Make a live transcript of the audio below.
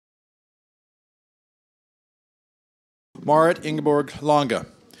Marit Ingeborg Lange.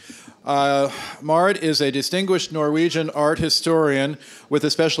 Marit is a distinguished Norwegian art historian with a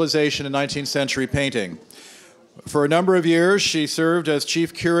specialization in 19th century painting. For a number of years, she served as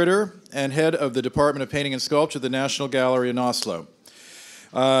chief curator and head of the Department of Painting and Sculpture at the National Gallery in Oslo.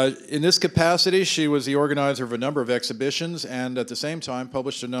 In this capacity, she was the organizer of a number of exhibitions and at the same time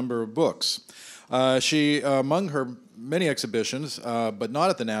published a number of books. Among her many exhibitions, but not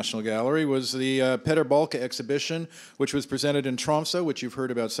at the National Gallery, was the Peder Balke exhibition, which was presented in Tromsø, which you've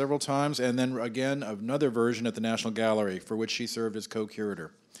heard about several times, and then again another version at the National Gallery, for which she served as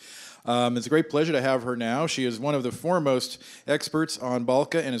co-curator. It's a great pleasure to have her now. She is one of the foremost experts on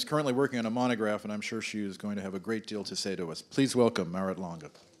Balke and is currently working on a monograph, and I'm sure she is going to have a great deal to say to us. Please welcome Marit Lange.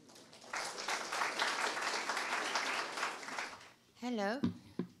 Hello.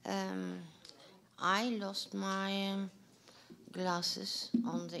 I lost my glasses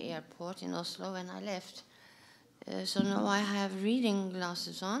on the airport in Oslo when I left. So now I have reading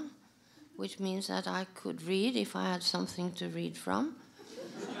glasses on, which means that I could read if I had something to read from.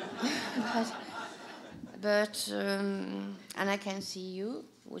 and I can see you,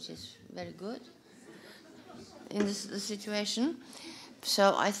 which is very good in this situation.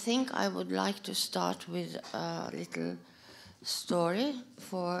 So I think I would like to start with a little story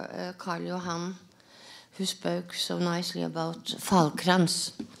for Karl Johan, who spoke so nicely about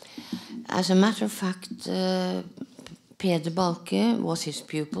Falkrans. As a matter of fact, Peder Balke was his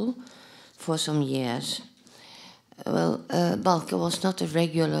pupil for some years. Well, Balke was not a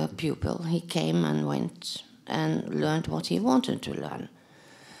regular pupil. He came and went and learned what he wanted to learn.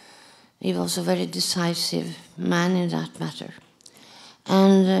 He was a very decisive man in that matter.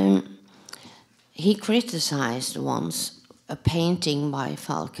 And he criticized once a painting by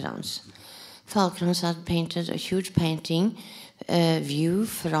Falkrans. Falkrans had painted a huge painting, view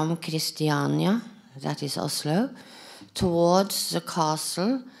from Christiania, that is Oslo, towards the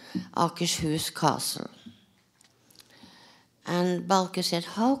castle, Akershus Castle. And Balke said,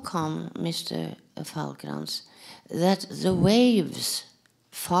 "How come, Mr. Falkrans, that the waves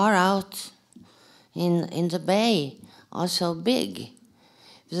far out in the bay are so big?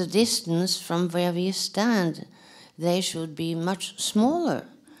 The distance from where we stand, they should be much smaller,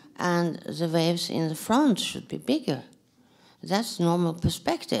 and the waves in the front should be bigger. That's normal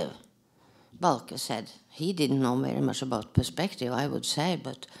perspective." Balke said. He didn't know very much about perspective, I would say,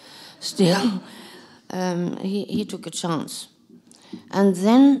 but still, he took a chance. And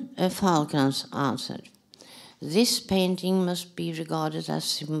then Falkrans answered, "This painting must be regarded as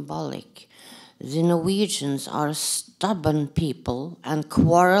symbolic. The Norwegians are a stubborn people and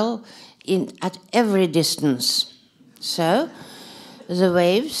quarrel at every distance. So the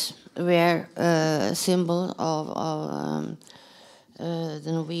waves were a symbol of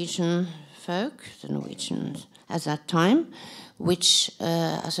the Norwegian folk, the Norwegians at that time, which,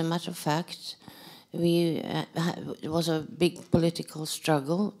 as a matter of fact, it was a big political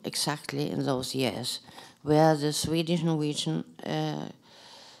struggle exactly in those years, where the Swedish-Norwegian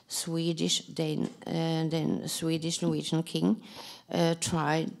Swedish-Norwegian king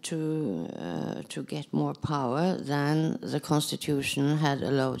tried to get more power than the constitution had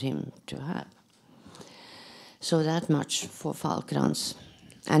allowed him to have. So that much for Falkrans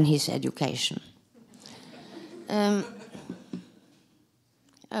and his education.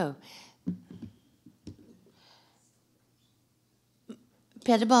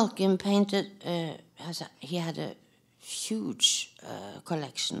 Peder Balke painted, he had a huge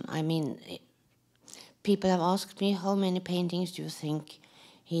collection. I mean, people have asked me, how many paintings do you think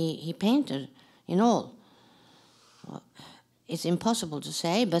he painted in all? Well, it's impossible to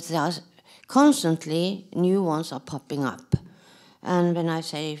say, but there are constantly new ones are popping up. And when I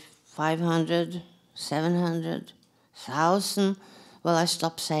say 500, 700, 1,000, well, I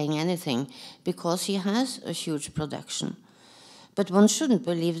stop saying anything, because he has a huge production. But one shouldn't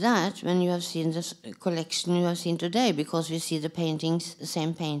believe that when you have seen this collection you have seen today, because we see the paintings, the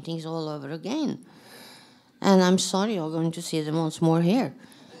same paintings all over again. And I'm sorry you're going to see them once more here.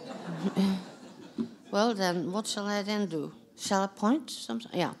 Well, then, what shall I then do? Shall I point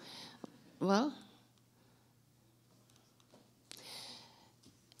something? Yeah. Well,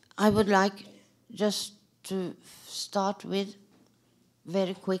 I would like just to start with,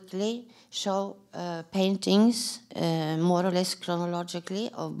 very quickly, show paintings, more or less chronologically,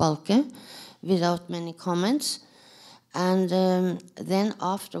 of Balke, without many comments. And then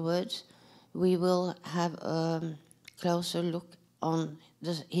afterwards, we will have a closer look on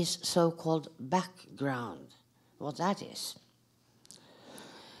his so-called background, what that is.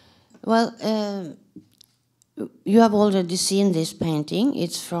 Well, you have already seen this painting.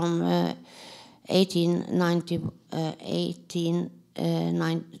 It's from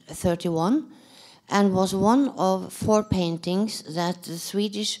 1831, and was one of 4 paintings that the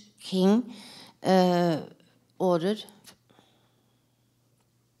Swedish king ordered,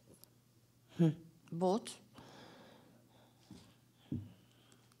 bought,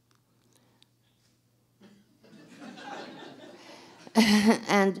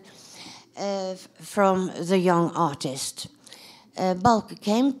 and from the young artist. Balke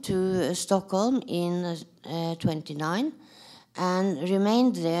came to Stockholm in 29 and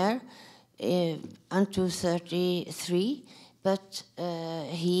remained there until 33, but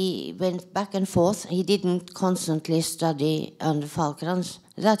he went back and forth. He didn't constantly study under Falkrans,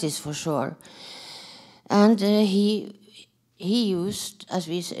 that is for sure. And he used, as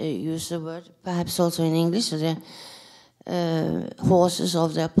we use the word, perhaps also in English, the horses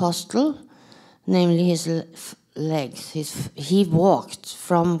of the apostle, namely his legs. He walked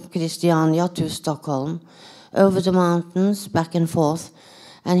from Christiania to Stockholm, over the mountains, back and forth,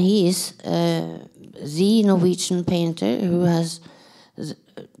 and he is the Norwegian painter who has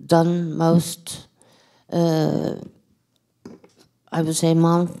done most, I would say,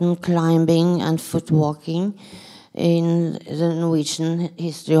 mountain climbing and foot walking in the Norwegian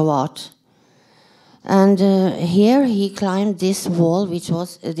history of art. And here he climbed this wall, which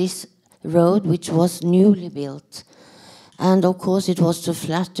was this road, which was newly built. And of course it was to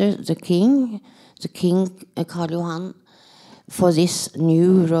flatter the king Karl Johan, for this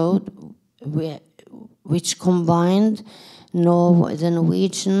new road which combined the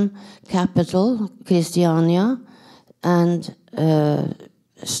Norwegian capital, Christiania, and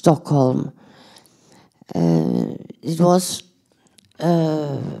Stockholm. It was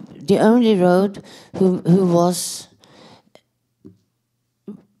the only road who was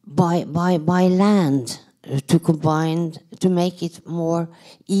by land to make it more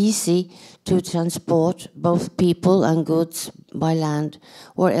easy to transport both people and goods by land,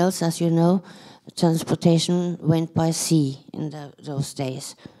 or else, as you know, transportation went by sea in those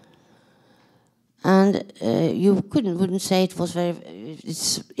days. And you wouldn't say it was very.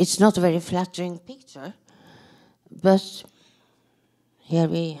 It's not a very flattering picture, but here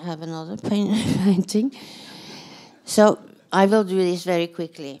we have another painting. So I will do this very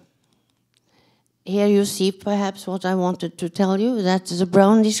quickly. Here you see perhaps what I wanted to tell you, that the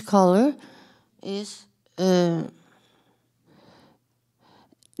brownish color is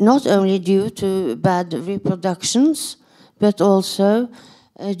not only due to bad reproductions, but also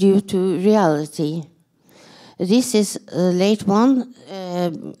due to reality. This is a late one.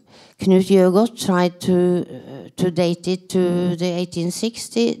 Knut Jøgaard tried to date it to the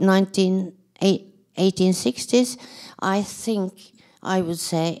 1860s. I think I would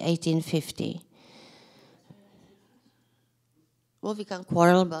say 1850. Well, we can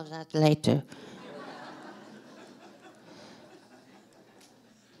quarrel about that later.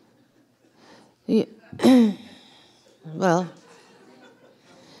 Well,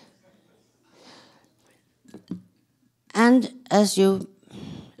 and as you,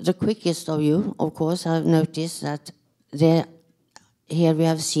 the quickest of you, of course, have noticed that here we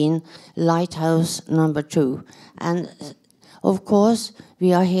have seen lighthouse number 2. And of course,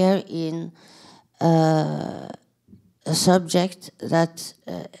 we are here in a subject that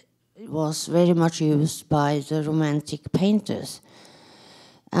was very much used by the Romantic painters.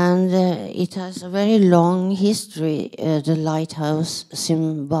 And it has a very long history, the lighthouse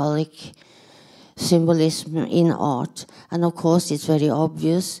symbolism in art. And of course, it's very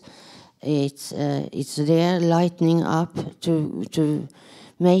obvious. It's there lightening up to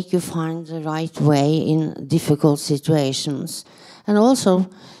make you find the right way in difficult situations. And also,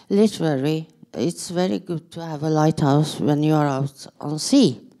 literary, it's very good to have a lighthouse when you are out on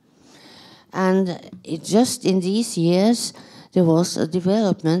sea. And just in these years, there was a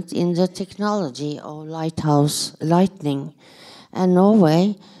development in the technology of lighthouse lighting. And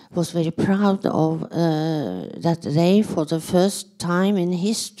Norway was very proud of that they, for the first time in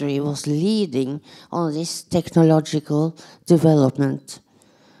history, was leading on this technological development.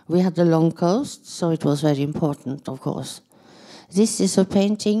 We had a long coast, so it was very important, of course. This is a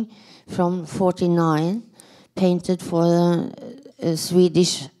painting from 49, painted for the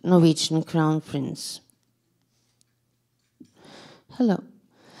Swedish Norwegian Crown Prince. Hello.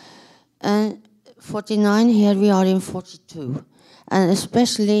 And 49, here we are in 42. And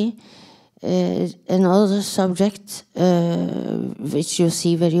especially another subject which you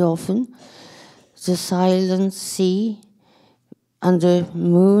see very often, the silent sea under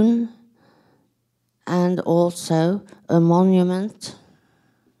moon, and also a monument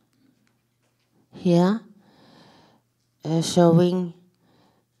here showing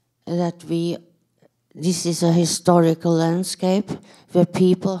that we this is a historical landscape where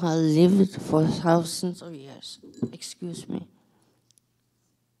people have lived for thousands of years. Excuse me.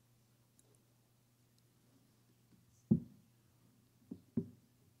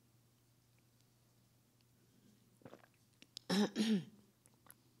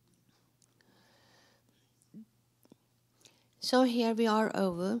 So here we are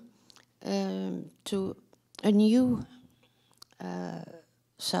over to a new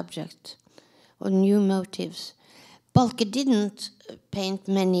subject or new motives. Balke didn't paint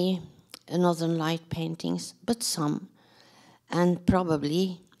many Northern Light paintings, but some, and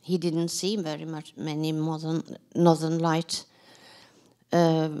probably he didn't see many Northern Light.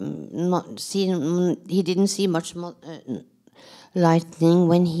 He didn't see much lightning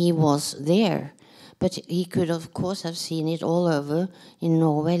when he was there, but he could of course have seen it all over in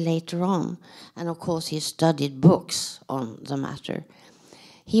Norway later on, and of course he studied books on the matter.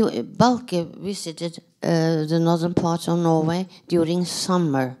 Balke visited the northern parts of Norway during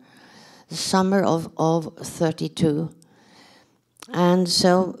summer, the summer of 32, and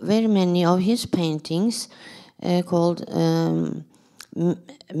so very many of his paintings called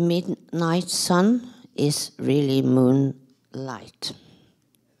Midnight Sun is really moonlight.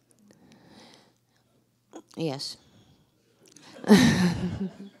 Yes.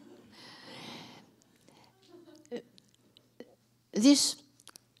 This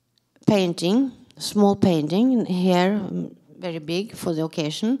painting, small painting, here very big for the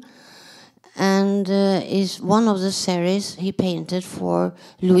occasion, and is one of the series he painted for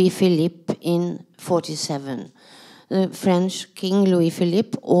Louis Philippe in 47. The French King Louis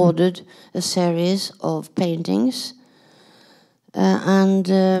Philippe ordered a series of paintings, and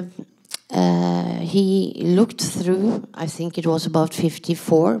he looked through, I think it was about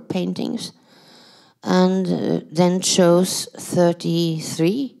 54 paintings, and then chose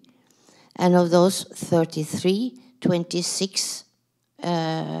 33. And of those 33, 26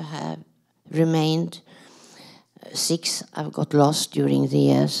 have remained. 6 have got lost during the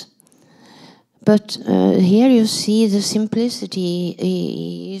years. But here you see the simplicity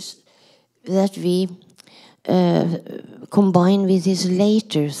that we combine with his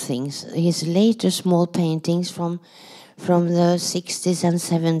later things, his later small paintings from the 60s and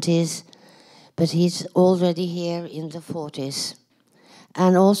 70s, but he's already here in the 40s.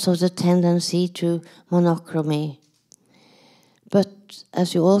 And also the tendency to monochromy. But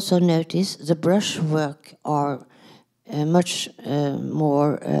as you also notice, the brushwork are much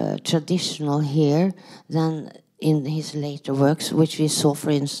more traditional here than in his later works, which we saw, for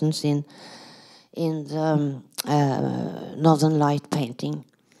instance, in the Northern Light painting.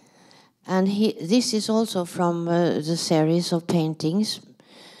 And this is also from the series of paintings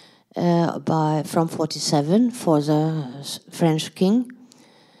from 47 for the French king.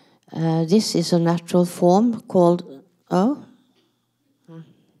 This is a natural form called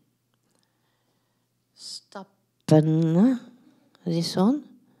Stappen. This one.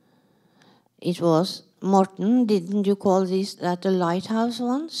 It was Morten. Didn't you call that a lighthouse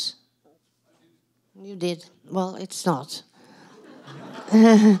once? You did. Well, it's not.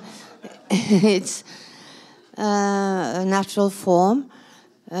 It's a natural form,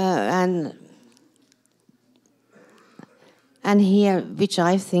 and here, which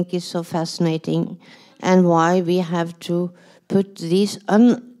I think is so fascinating, and why we have to put these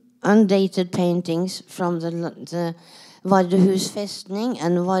undated paintings from the Vardøhusfestning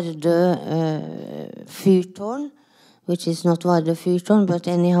and Vardø Fyrtårn, which is not Vardø Fyrtårn, but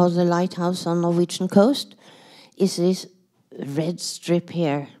anyhow the lighthouse on Norwegian coast, is this red strip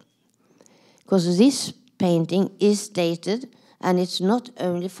here. Because this painting is dated, and it's not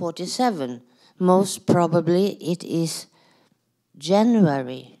only 47. Most probably it is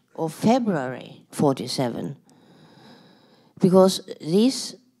January or February 47. Because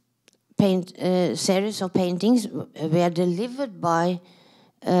these series of paintings were delivered by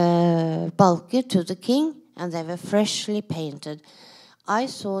Balke to the king, and they were freshly painted. I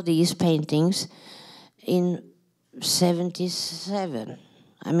saw these paintings in 77,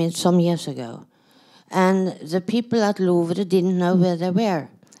 I mean some years ago, and the people at Louvre didn't know where they were.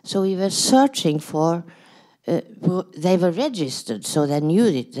 So we were searching for, they were registered, so they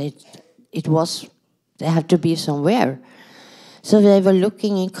knew they had to be somewhere. So they were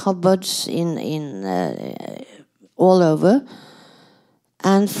looking in cupboards all over.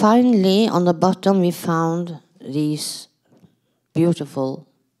 And finally, on the bottom, we found these beautiful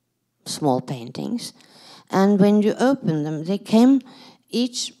small paintings. And when you open them,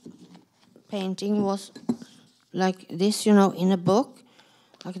 each painting was like this, in a book,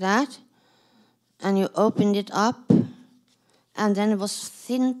 like that. And you opened it up, and then it was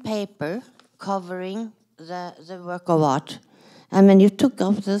thin paper covering the work of art. And when you took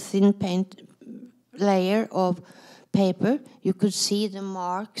off the thin paint layer of paper, you could see the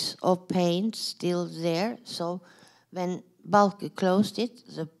marks of paint still there. So when Balke closed it,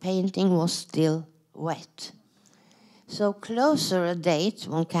 the painting was still wet. So closer a date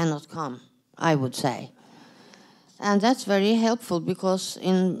one cannot come, I would say. And that's very helpful because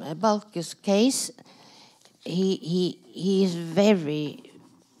in Balke's case, he is very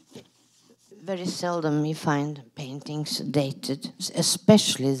seldom you find paintings dated,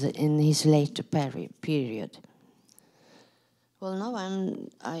 especially in his later period. Well, now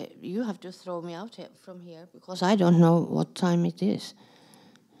you have to throw me out from here because I don't know what time it is.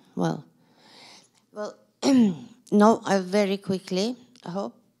 Well, no, I very quickly, I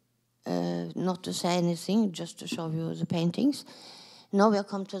hope, not to say anything, just to show you the paintings. Now we'll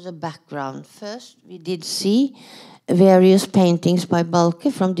come to the background. First, we did see various paintings by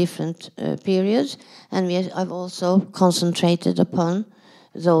Balke from different periods, and I've also concentrated upon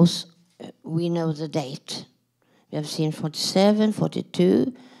those we know the date. We have seen 47,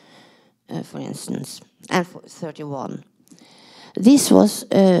 42, for instance, and 31. This was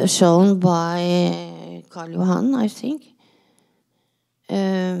shown by Karl Johan, I think.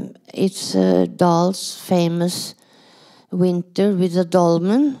 It's Dahl's famous Winter with a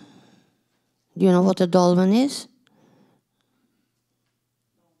Dolmen. Do you know what a dolmen is?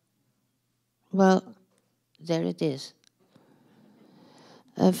 Well, there it is.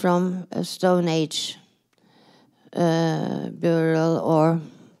 From a Stone Age burial or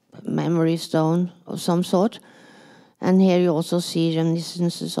memory stone of some sort. And here you also see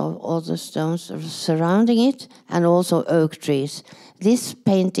reminiscences of all the stones surrounding it, and also oak trees. This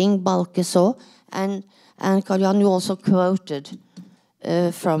painting Balke saw, and Karl-Johan, you also quoted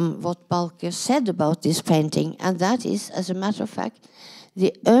from what Balke said about this painting, and that is, as a matter of fact,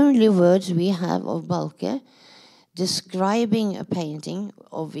 the only words we have of Balke describing a painting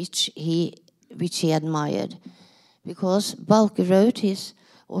of which he admired. Because Balke wrote his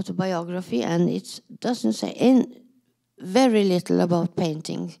autobiography, and it doesn't say very little about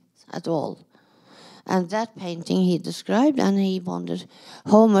painting at all. And that painting he described, and he wondered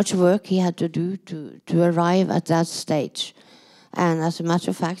how much work he had to do to arrive at that stage. And as a matter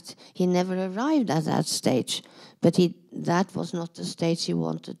of fact, he never arrived at that stage. But that was not the stage he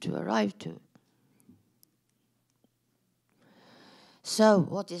wanted to arrive to. So,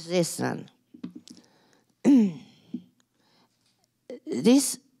 what is this then?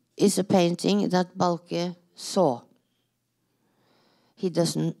 This is a painting that Balke saw. He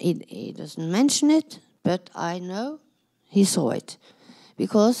doesn't mention it, but I know he saw it,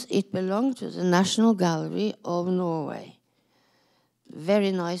 because it belonged to the National Gallery of Norway.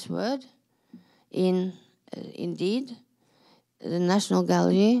 Very nice word. Indeed, the National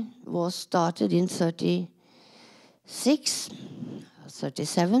Gallery was started in 36,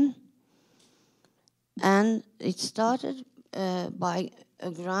 37, and it started by a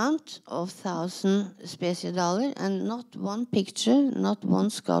grant of 1,000 $1,000, and not one picture, not one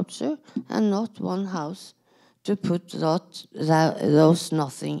sculpture, and not one house to put those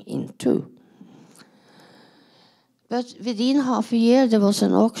nothing into. But within half a year, there was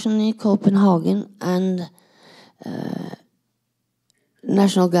an auction in Copenhagen, and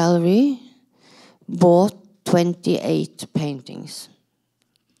National Gallery bought 28 paintings.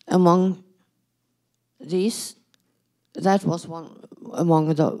 Among these, that was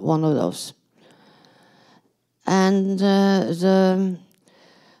one of those. And the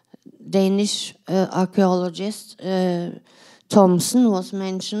Danish archaeologist Thomsen was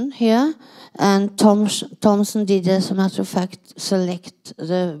mentioned here, and Thomsen did, as a matter of fact, select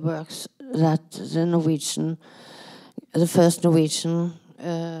the works that the first Norwegian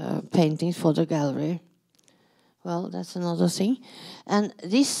paintings for the gallery. Well, that's another thing. And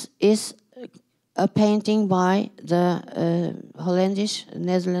this is a painting by the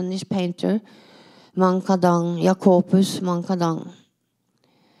Netherlandish painter Jacobus Mankadang.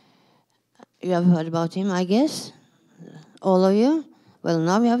 You have heard about him, I guess? All of you? Well,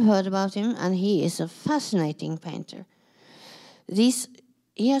 now we have heard about him, and he is a fascinating painter.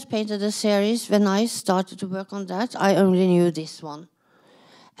 He has painted a series. When I started to work on that, I only knew this one.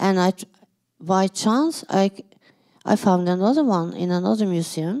 And by chance, I found another one in another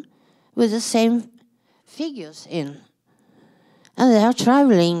museum with the same figures in. And they are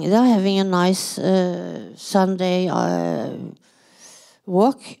traveling. They are having a nice Sunday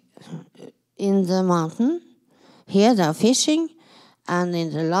walk in the mountain. Here they are fishing, and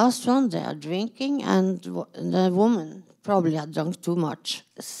in the last one they are drinking, and the woman probably had drunk too much.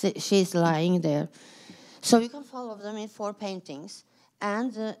 She's lying there. So you can follow them in 4 paintings.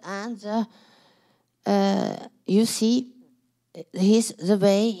 and you see, the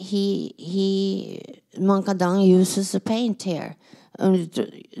way Mankadang uses the paint here. Only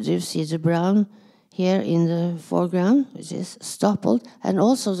you see the brown here in the foreground, which is stoppled, and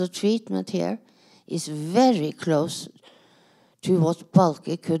also the treatment here is very close to what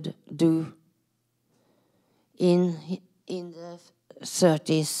Balke could do in the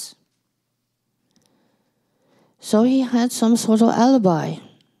 30s. So he had some sort of alibi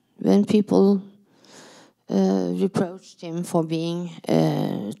when people reproached him for being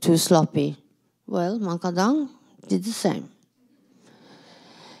too sloppy. Well, Mankadang did the same.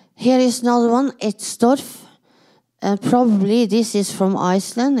 Here is another one, Etzdorf. Probably this is from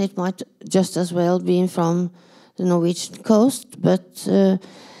Iceland. It might just as well be from the Norwegian coast. But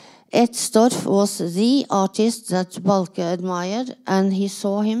Etzdorf was the artist that Balke admired, and he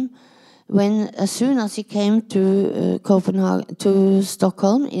saw him as soon as he came to to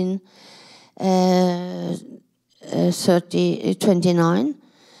Stockholm in 29.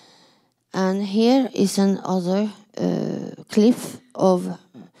 And here is another cliff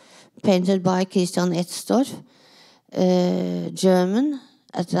painted by Christian Etzdorf, German,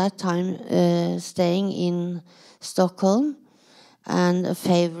 at that time staying in Stockholm, and a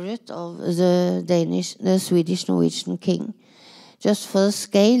favorite of the Swedish-Norwegian king. Just for the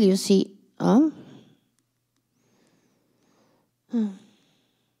scale, you see.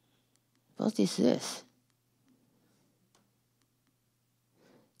 What is this?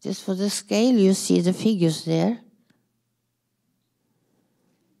 Just for the scale, you see the figures there.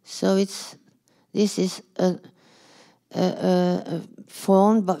 So this is a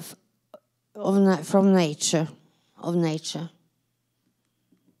form from nature, of nature.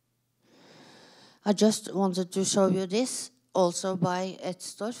 I just wanted to show you this also by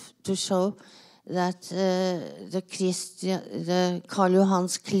Etzdorf to show that the Karl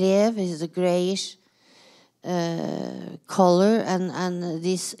Johans Klev is the grayish color, and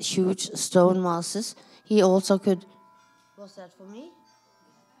these huge stone masses. He also could. Was that for me?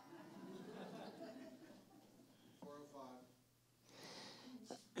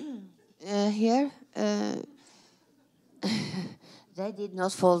 Here, they did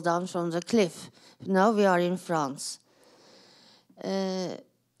not fall down from the cliff. Now we are in France.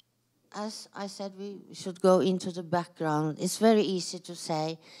 As I said, we should go into the background. It's very easy to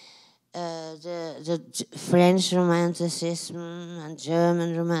say the French Romanticism and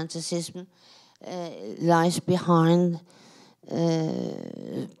German Romanticism lies behind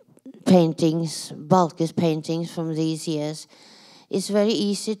paintings, Balke's paintings from these years. It's very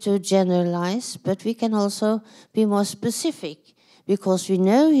easy to generalize, but we can also be more specific, because we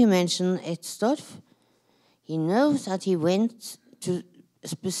know he mentioned Etzdorf. He knows that he went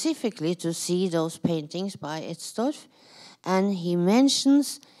specifically to see those paintings by Etzdorf, and he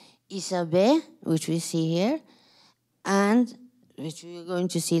mentions Isabelle, which we see here, and which we are going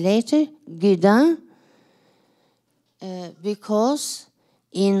to see later, Gudin, because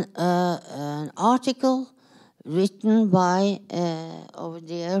in an article written by our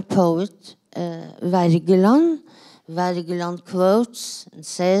dear poet Wergeland quotes and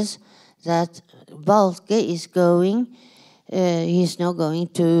says that Balke is going, he's now going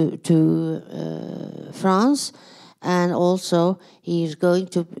to France, and also he is going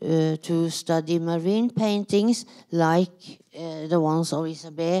to study marine paintings like the ones of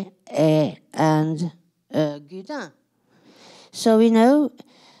Isabelle and Gudin. So we know,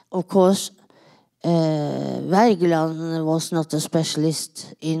 of course, Wergeland was not a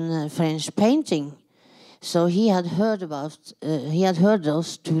specialist in French painting, so he had heard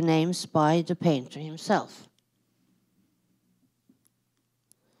those two names by the painter himself.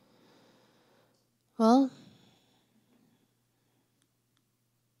 Well,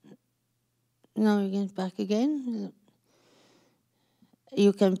 now we get back again.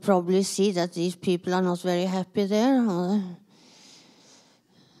 You can probably see that these people are not very happy there.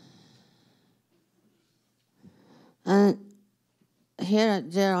 And here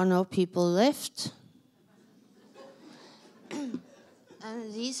there are no people left. And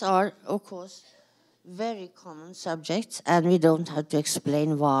these are, of course, very common subjects, and we don't have to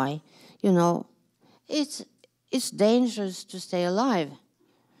explain why. You know, it's dangerous to stay alive.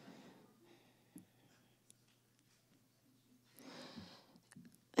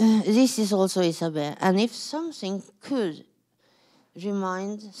 This is also Isabelle, and if something could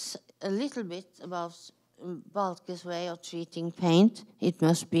remind a little bit about Balke's way of treating paint, it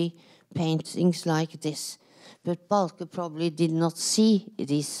must be paintings like this. But Balke probably did not see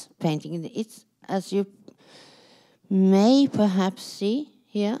this painting. It's, as you may perhaps see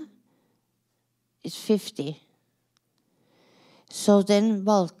here, it's 50. So then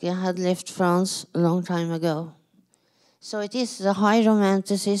Balke had left France a long time ago. So it is the high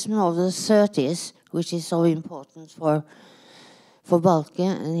romanticism of the 30s which is so important for Balke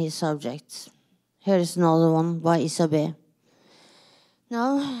and his subjects. Here is another one by Isabelle.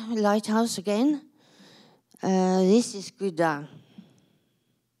 Now, lighthouse again. This is Gudin,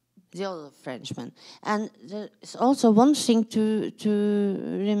 the other Frenchman. And there's also one thing to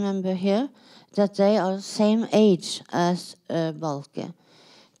remember here, that they are the same age as Balke.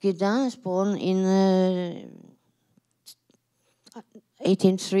 Gudin is born in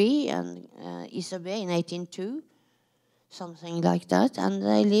 1803 and Isabelle in 1802, something like that, and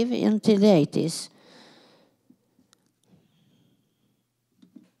they live until the 80s.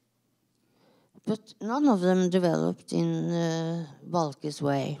 But none of them developed in Balke's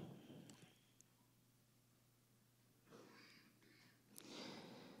way.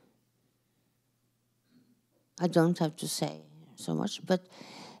 I don't have to say so much, but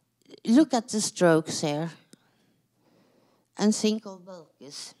look at the strokes here and think of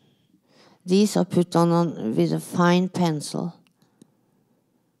Balke's. These are put on with a fine pencil,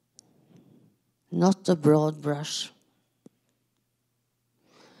 not a broad brush.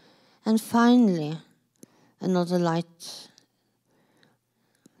 And finally, another light,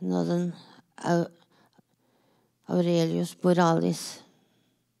 another Aurelius Borealis.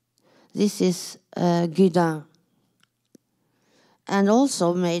 This is Gudin. And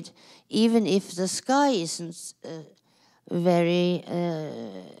also made, even if the sky isn't very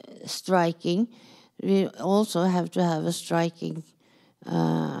striking, we also have to have a striking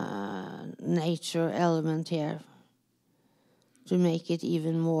nature element here to make it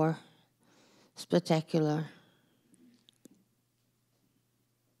even more spectacular.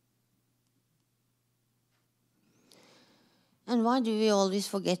 And why do we always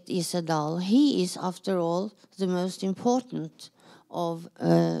forget Isedal? He is, after all, the most important of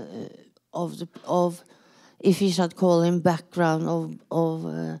if we should call him background of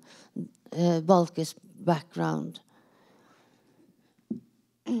Balke's background.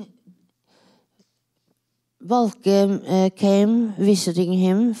 Balke came visiting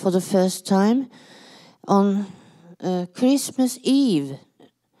him for the first time on Christmas Eve,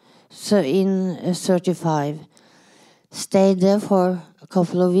 so in 35. Stayed there for a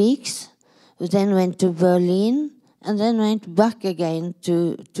couple of weeks, then went to Berlin, and then went back again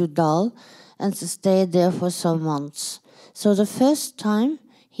to Dahl, and stayed there for some months. So the first time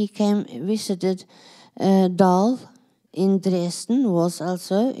he visited Dahl in Dresden was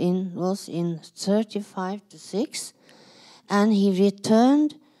in 35 to 6, and he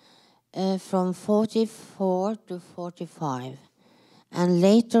returned from 44 to 45, and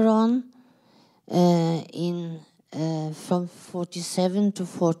later on from 47 to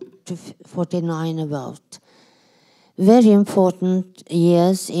 49 about. Very important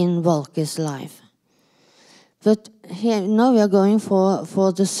years in Balke's life. But here now we are going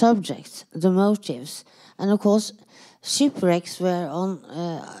for the subjects, the motives. And of course, shipwrecks were on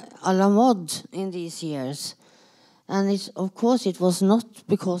à la mode in these years. And of course it was not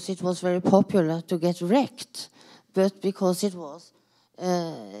because it was very popular to get wrecked, but because it was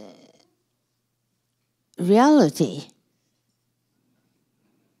reality.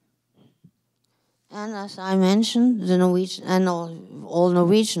 And as I mentioned, the Norwegian, and all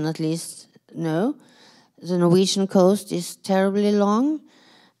Norwegian at least know, the Norwegian coast is terribly long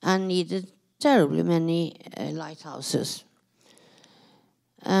and needed terribly many lighthouses.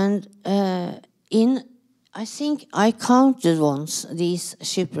 And I think I counted once these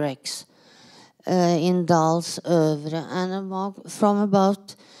shipwrecks in Dahl's oeuvre, and from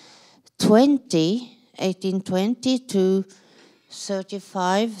about 1820 to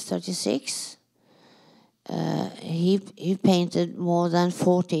 35, 36, he painted more than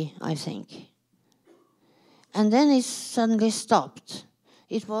 40, I think. And then it suddenly stopped.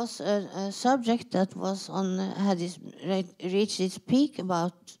 It was a subject that was had reached its peak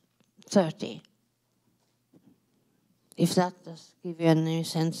about 30. If that does give you any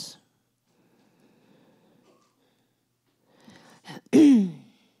sense.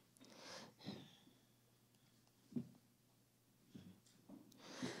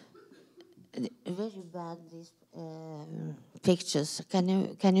 Very bad, these pictures.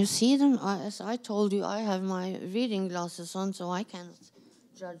 Can you see them? As I told you, I have my reading glasses on, so I can't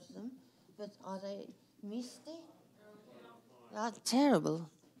judge them. But are they misty? Terrible.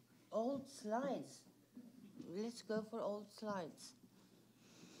 Old slides. Let's go for old slides.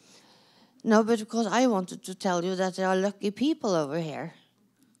 No, but because I wanted to tell you that there are lucky people over here.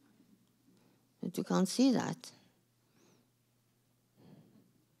 But you can't see that.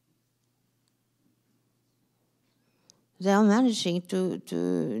 they are managing to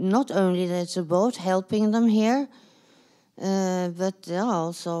not only there's a boat helping them here, but they are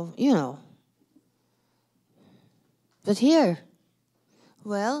also, you know. But here,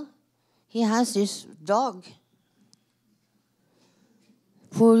 well, he has this dog.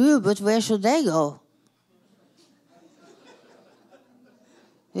 Poor you, but where should they go?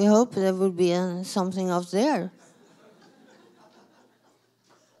 We hope there will be something up there.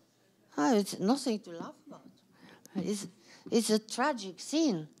 Oh, it's nothing to laugh about. It's a tragic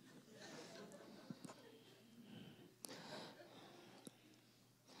scene.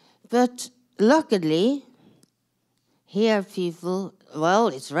 But luckily, here people, well,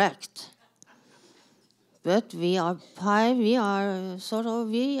 it's wrecked. But we have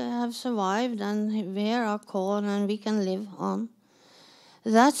survived, and here are corn, and we can live on.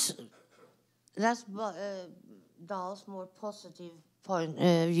 That's Dahl's more positive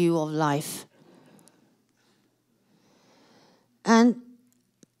view of life. And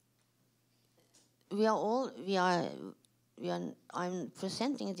I'm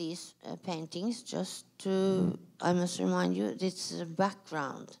presenting these paintings just to, I must remind you, this is a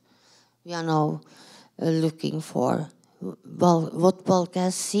background we are now looking for. What Balke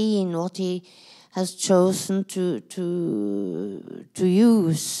has seen, what he has chosen to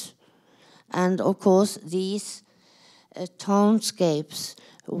use. And of course, these townscapes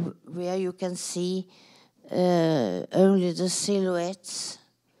where you can see only the silhouettes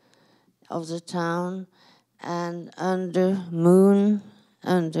of the town, and under moonlight,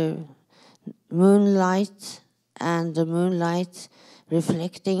 and the moonlight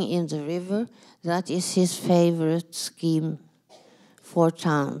reflecting in the river. That is his favorite scheme for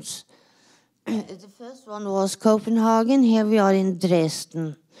towns. The first one was Copenhagen. Here we are in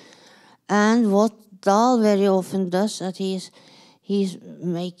Dresden. And what Dahl very often does, that he's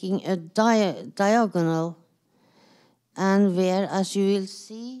making a diagonal, and where, as you will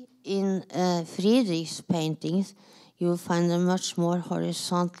see in Friedrich's paintings, you will find them much more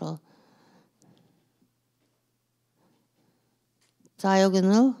horizontal.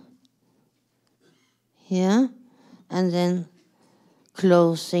 Diagonal here, and then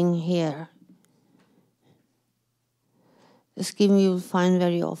closing here. A scheme you will find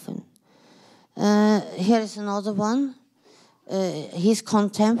very often. Here is another one. His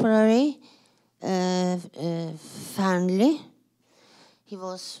contemporary, Fearnley. He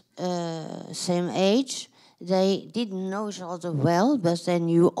was same age. They didn't know each other well, but they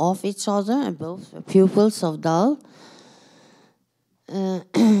knew of each other, and both were pupils of Dahl.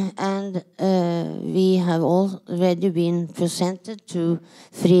 And we have already been presented to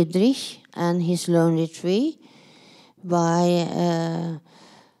Friedrich and his Lonely Tree by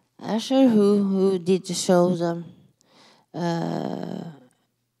Asher, who did show the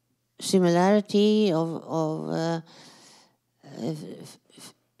similarity of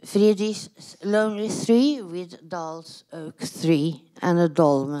Friedrich's Lonely Tree with Dahl's Oak Tree and a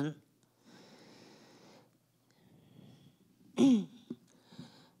dolmen.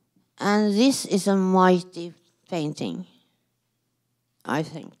 And this is a mighty painting, I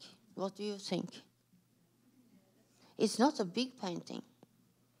think. What do you think? It's not a big painting.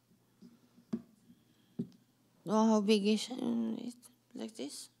 No, how big is it? Like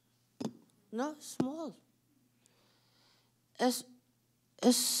this? No, small.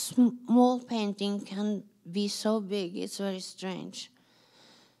 A small painting can be so big. It's very strange.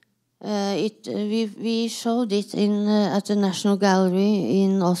 We showed it at the National Gallery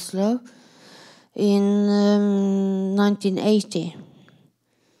in Oslo in 1980.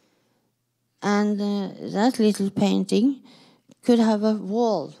 And that little painting could have a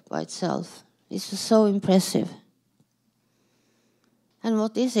wall by itself. It's so impressive. And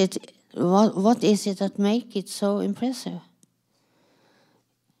what is it? What is it that makes it so impressive?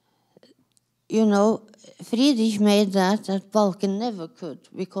 You know, Friedrich made that Balke never could,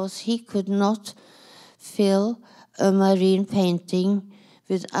 because he could not fill a marine painting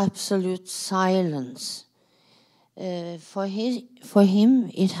with absolute silence. For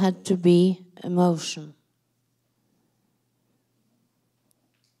him, it had to be emotion.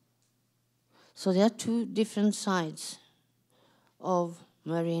 So there are two different sides of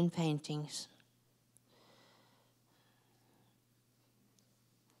marine paintings.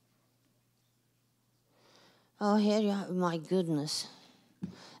 Oh, here you have, my goodness.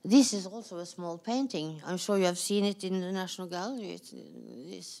 This is also a small painting. I'm sure you have seen it in the National Gallery.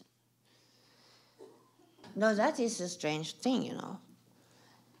 No, that is a strange thing, you know.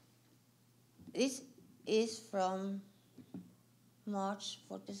 This is from March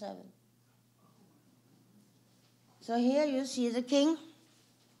 47. So here you see the king,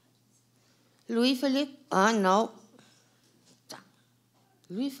 Louis Philippe. No,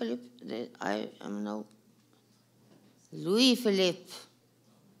 Louis Philippe, I am no. Louis Philippe,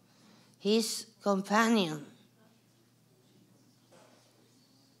 his companion,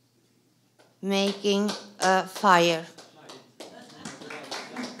 making a fire.